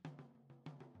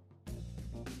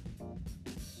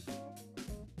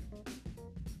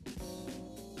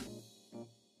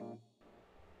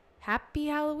Happy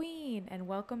Halloween and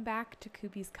welcome back to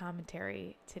Kubi's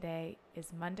Commentary. Today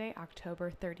is Monday, October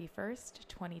 31st,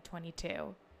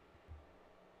 2022.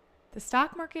 The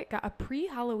stock market got a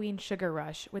pre-Halloween sugar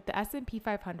rush with the S&P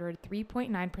 500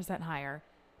 3.9% higher,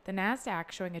 the Nasdaq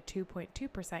showing a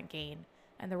 2.2% gain,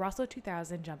 and the Russell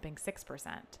 2000 jumping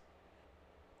 6%.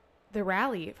 The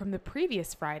rally from the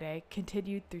previous Friday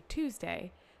continued through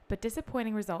Tuesday, but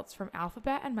disappointing results from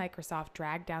Alphabet and Microsoft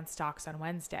dragged down stocks on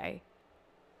Wednesday.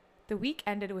 The week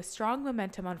ended with strong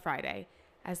momentum on Friday,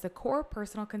 as the core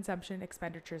personal consumption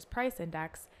expenditures price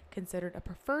index, considered a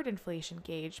preferred inflation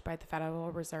gauge by the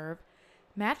Federal Reserve,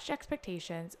 matched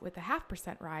expectations with a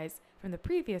 0.5% rise from the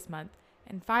previous month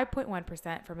and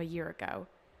 5.1% from a year ago.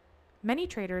 Many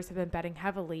traders have been betting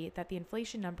heavily that the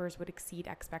inflation numbers would exceed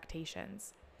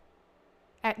expectations.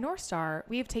 At Northstar,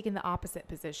 we have taken the opposite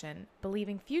position,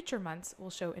 believing future months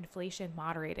will show inflation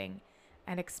moderating,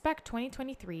 and expect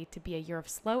 2023 to be a year of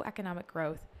slow economic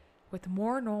growth with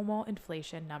more normal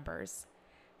inflation numbers.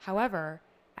 However,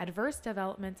 adverse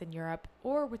developments in Europe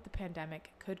or with the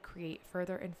pandemic could create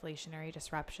further inflationary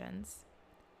disruptions.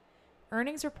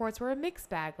 Earnings reports were a mixed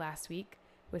bag last week,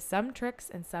 with some tricks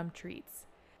and some treats.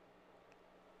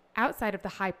 Outside of the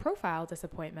high-profile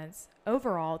disappointments,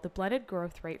 overall, the blended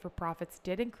growth rate for profits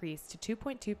did increase to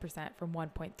 2.2% from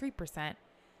 1.3%,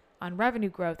 on revenue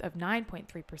growth of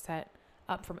 9.3%,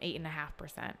 up from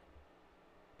 8.5%.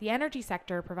 The energy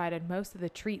sector provided most of the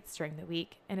treats during the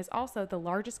week and is also the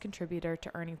largest contributor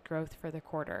to earnings growth for the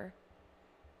quarter.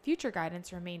 Future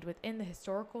guidance remained within the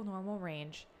historical normal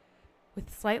range,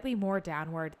 with slightly more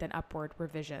downward than upward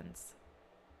revisions.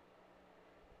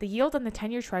 The yield on the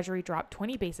 10-year Treasury dropped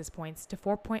 20 basis points to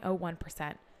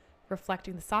 4.01%,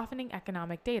 reflecting the softening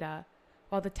economic data,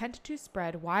 while the 10-2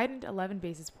 spread widened 11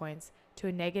 basis points to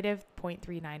a negative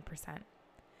 0.39%.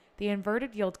 The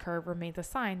inverted yield curve remains a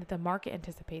sign that the market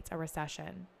anticipates a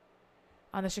recession.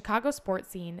 On the Chicago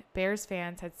sports scene, Bears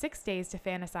fans had 6 days to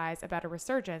fantasize about a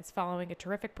resurgence following a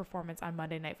terrific performance on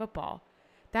Monday Night Football.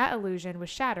 That illusion was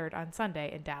shattered on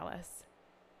Sunday in Dallas.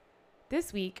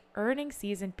 This week, earnings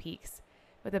season peaks,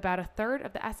 with about a third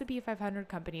of the S&P 500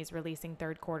 companies releasing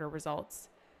third-quarter results.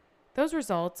 Those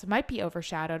results might be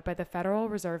overshadowed by the Federal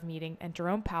Reserve meeting and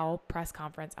Jerome Powell press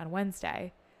conference on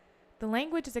Wednesday. The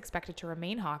language is expected to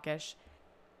remain hawkish,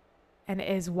 and it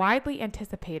is widely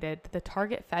anticipated that the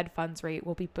target Fed funds rate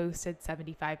will be boosted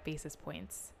 75 basis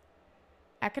points.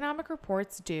 Economic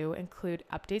reports do include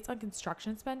updates on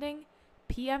construction spending,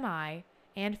 PMI,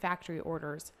 and factory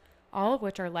orders, all of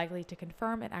which are likely to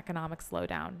confirm an economic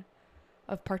slowdown.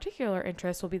 Of particular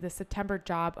interest will be the September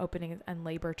Job Openings and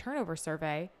Labor Turnover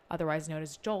Survey, otherwise known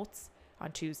as JOLTS,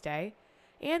 on Tuesday,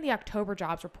 and the October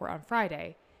Jobs Report on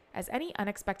Friday, as any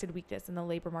unexpected weakness in the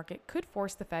labor market could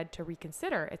force the Fed to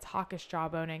reconsider its hawkish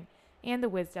jawboning and the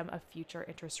wisdom of future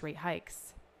interest rate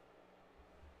hikes.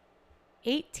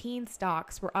 18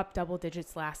 stocks were up double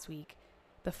digits last week.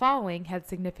 The following had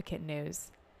significant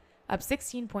news. Up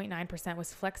 16.9%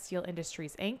 was Flexsteel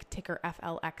Industries Inc., ticker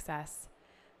FLXS.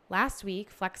 Last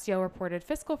week, Flexsteel reported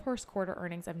fiscal first quarter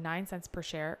earnings of 9 cents per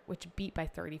share, which beat by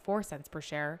 34 cents per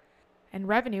share, and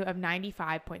revenue of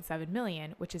 $95.7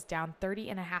 million, which is down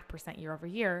 30.5% year over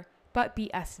year, but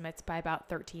beat estimates by about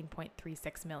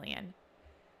 $13.36 million.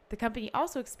 The company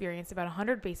also experienced about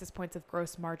 100 basis points of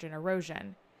gross margin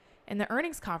erosion. In the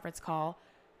earnings conference call,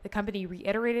 the company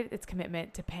reiterated its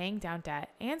commitment to paying down debt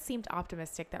and seemed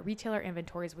optimistic that retailer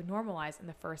inventories would normalize in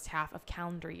the first half of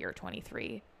calendar year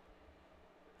 23.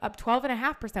 Up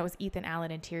 12.5% was Ethan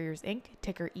Allen Interiors Inc.,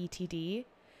 ticker ETD.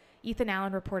 Ethan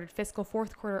Allen reported fiscal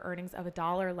fourth quarter earnings of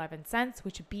 $1.11,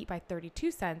 which beat by 32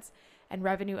 cents, and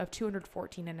revenue of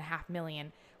 $214.5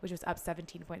 million, which was up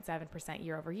 17.7%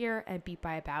 year over year and beat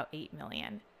by about $8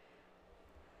 million.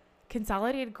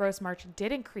 Consolidated gross margin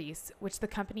did increase, which the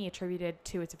company attributed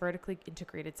to its vertically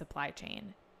integrated supply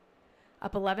chain.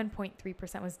 Up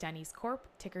 11.3% was Denny's Corp.,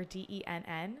 ticker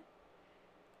DENN.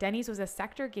 Denny's was a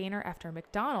sector gainer after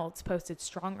McDonald's posted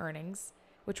strong earnings,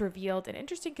 which revealed an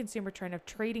interesting consumer trend of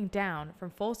trading down from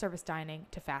full-service dining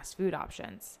to fast food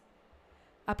options.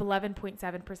 Up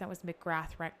 11.7% was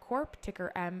McGrath Rent Corp.,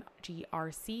 ticker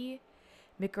MGRC.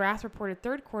 McGrath reported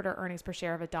third quarter earnings per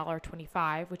share of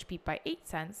 $1.25, which beat by 8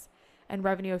 cents, and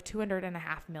revenue of $200.5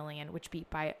 million, which beat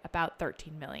by about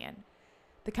 $13 million.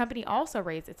 The company also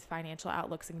raised its financial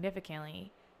outlook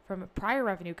significantly from a prior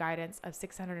revenue guidance of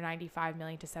 $695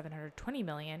 million to $720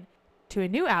 million to a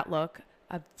new outlook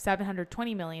of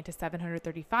 $720 million to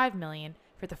 $735 million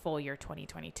for the full year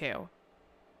 2022.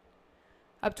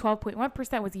 Up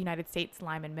 12.1% was the United States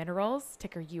Lime and Minerals,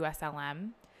 ticker USLM,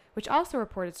 which also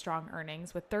reported strong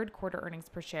earnings with third quarter earnings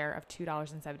per share of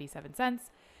 $2.77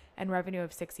 and revenue of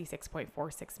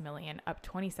 $66.46 million, up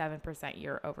 27%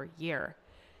 year over year.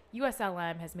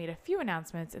 USLM has made a few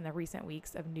announcements in the recent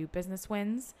weeks of new business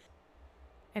wins,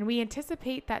 and we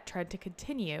anticipate that trend to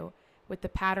continue with the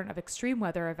pattern of extreme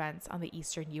weather events on the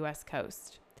eastern U.S.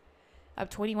 coast. Up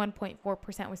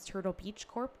 21.4% was Turtle Beach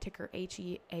Corp., ticker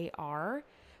HEAR.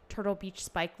 Turtle Beach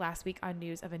spiked last week on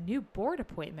news of a new board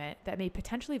appointment that may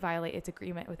potentially violate its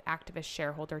agreement with activist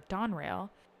shareholder Donrail,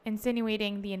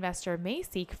 insinuating the investor may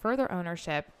seek further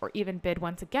ownership or even bid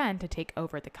once again to take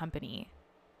over the company.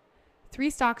 3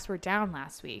 stocks were down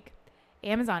last week.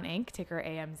 Amazon Inc., ticker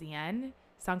AMZN,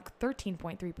 sunk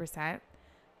 13.3%,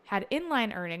 had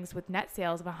inline earnings with net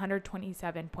sales of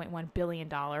 $127.1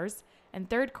 billion and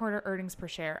third quarter earnings per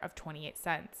share of 28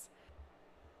 cents.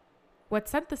 What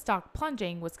sent the stock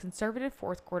plunging was conservative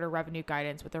fourth quarter revenue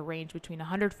guidance with a range between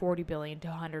 $140 billion to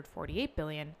 $148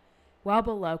 billion, well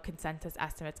below consensus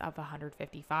estimates of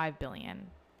 $155 billion.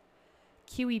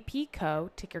 QEP Co.,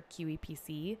 ticker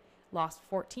QEPC, lost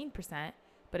 14%,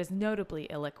 but is notably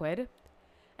illiquid.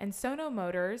 And Sono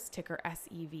Motors, ticker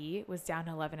SEV, was down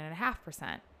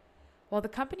 11.5%. While the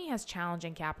company has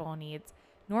challenging capital needs,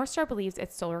 Northstar believes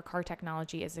its solar car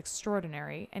technology is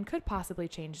extraordinary and could possibly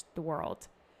change the world.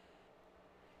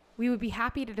 We would be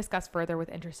happy to discuss further with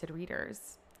interested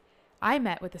readers. I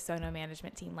met with the Sono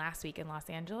management team last week in Los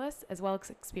Angeles, as well as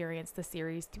experienced the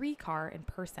Series 3 car in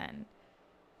person.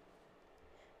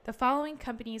 The following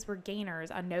companies were gainers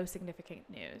on no significant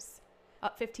news.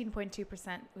 Up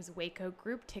 15.2% was Waco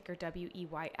Group, ticker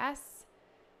WEYS.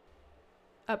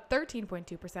 Up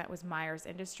 13.2% was Myers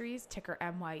Industries, ticker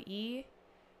MYE.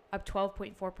 Up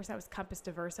 12.4% was Compass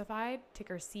Diversified,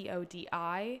 ticker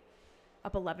CODI.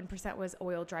 Up 11% was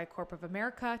Oil Dry Corp of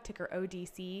America, ticker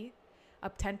ODC.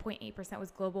 Up 10.8%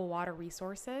 was Global Water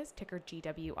Resources, ticker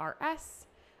GWRS.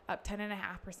 Up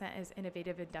 10.5% is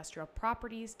Innovative Industrial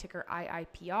Properties, ticker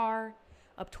IIPR.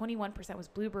 Up 21% was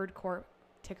Bluebird Corp,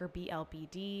 ticker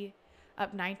BLBD.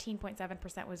 Up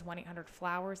 19.7% was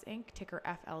 1-800-Flowers, Inc., ticker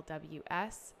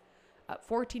FLWS. Up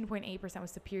 14.8%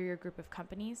 was Superior Group of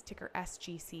Companies, ticker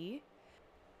SGC.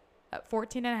 Up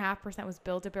 14.5% was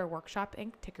Build-A-Bear Workshop,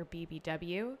 Inc., ticker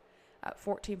BBW. Up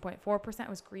 14.4%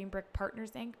 was Green Brick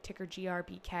Partners, Inc., ticker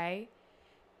GRBK.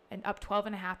 And up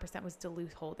 12.5% was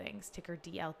Duluth Holdings, ticker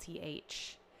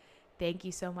DLTH. Thank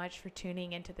you so much for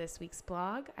tuning into this week's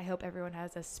blog. I hope everyone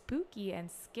has a spooky and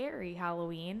scary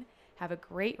Halloween. Have a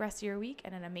great rest of your week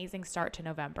and an amazing start to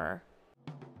November.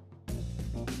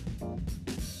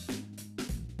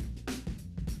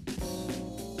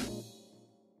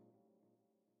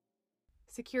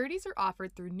 Securities are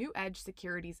offered through New Edge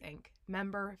Securities, Inc.,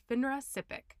 member FINRA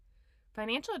SIPC.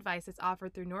 Financial advice is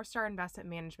offered through Northstar Investment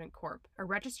Management Corp., a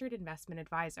registered investment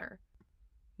advisor.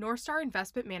 Northstar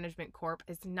Investment Management Corp.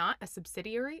 Is not a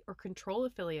subsidiary or control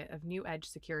affiliate of New Edge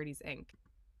Securities, Inc.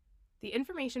 The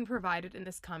information provided in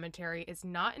this commentary is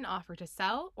not an offer to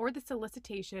sell or the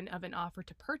solicitation of an offer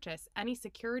to purchase any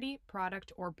security,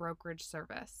 product, or brokerage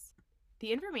service.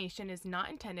 The information is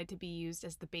not intended to be used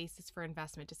as the basis for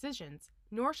investment decisions,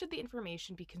 nor should the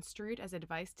information be construed as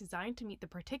advice designed to meet the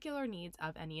particular needs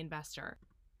of any investor.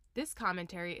 This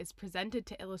commentary is presented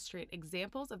to illustrate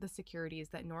examples of the securities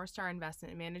that Northstar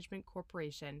Investment Management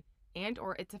Corporation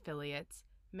and/or its affiliates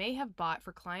may have bought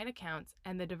for client accounts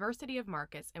and the diversity of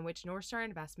markets in which Northstar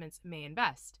Investments may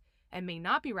invest, and may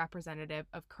not be representative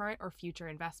of current or future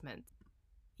investments.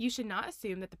 You should not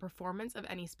assume that the performance of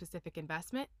any specific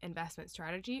investment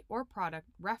strategy, or product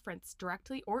referenced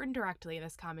directly or indirectly in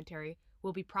this commentary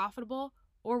will be profitable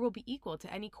or will be equal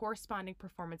to any corresponding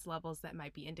performance levels that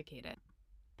might be indicated.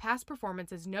 Past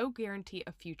performance is no guarantee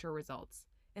of future results.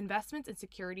 Investments in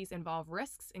securities involve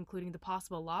risks, including the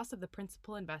possible loss of the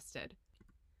principal invested.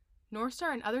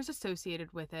 Northstar and others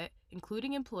associated with it,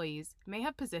 including employees, may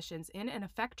have positions in and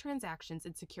affect transactions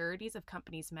in securities of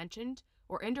companies mentioned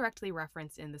or indirectly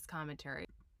referenced in this commentary.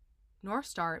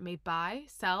 Northstar may buy,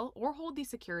 sell, or hold these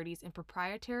securities in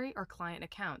proprietary or client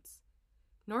accounts.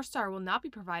 Northstar will not be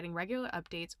providing regular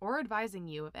updates or advising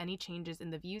you of any changes in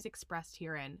the views expressed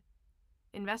herein.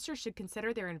 Investors should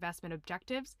consider their investment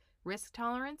objectives, risk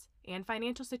tolerance, and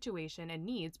financial situation and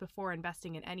needs before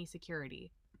investing in any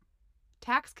security.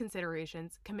 Tax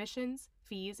considerations, commissions,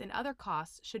 fees, and other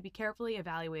costs should be carefully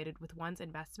evaluated with one's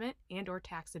investment and/or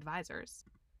tax advisors.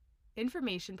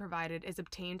 Information provided is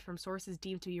obtained from sources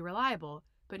deemed to be reliable,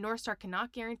 but Northstar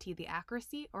cannot guarantee the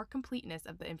accuracy or completeness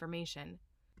of the information.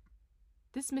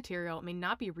 This material may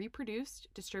not be reproduced,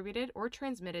 distributed, or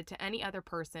transmitted to any other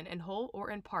person in whole or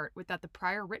in part without the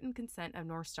prior written consent of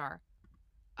Northstar.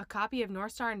 A copy of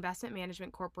Northstar Investment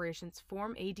Management Corporation's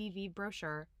Form ADV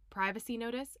brochure, privacy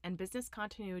notice, and business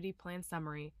continuity plan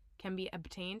summary can be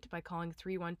obtained by calling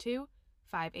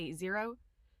 312-580-0900.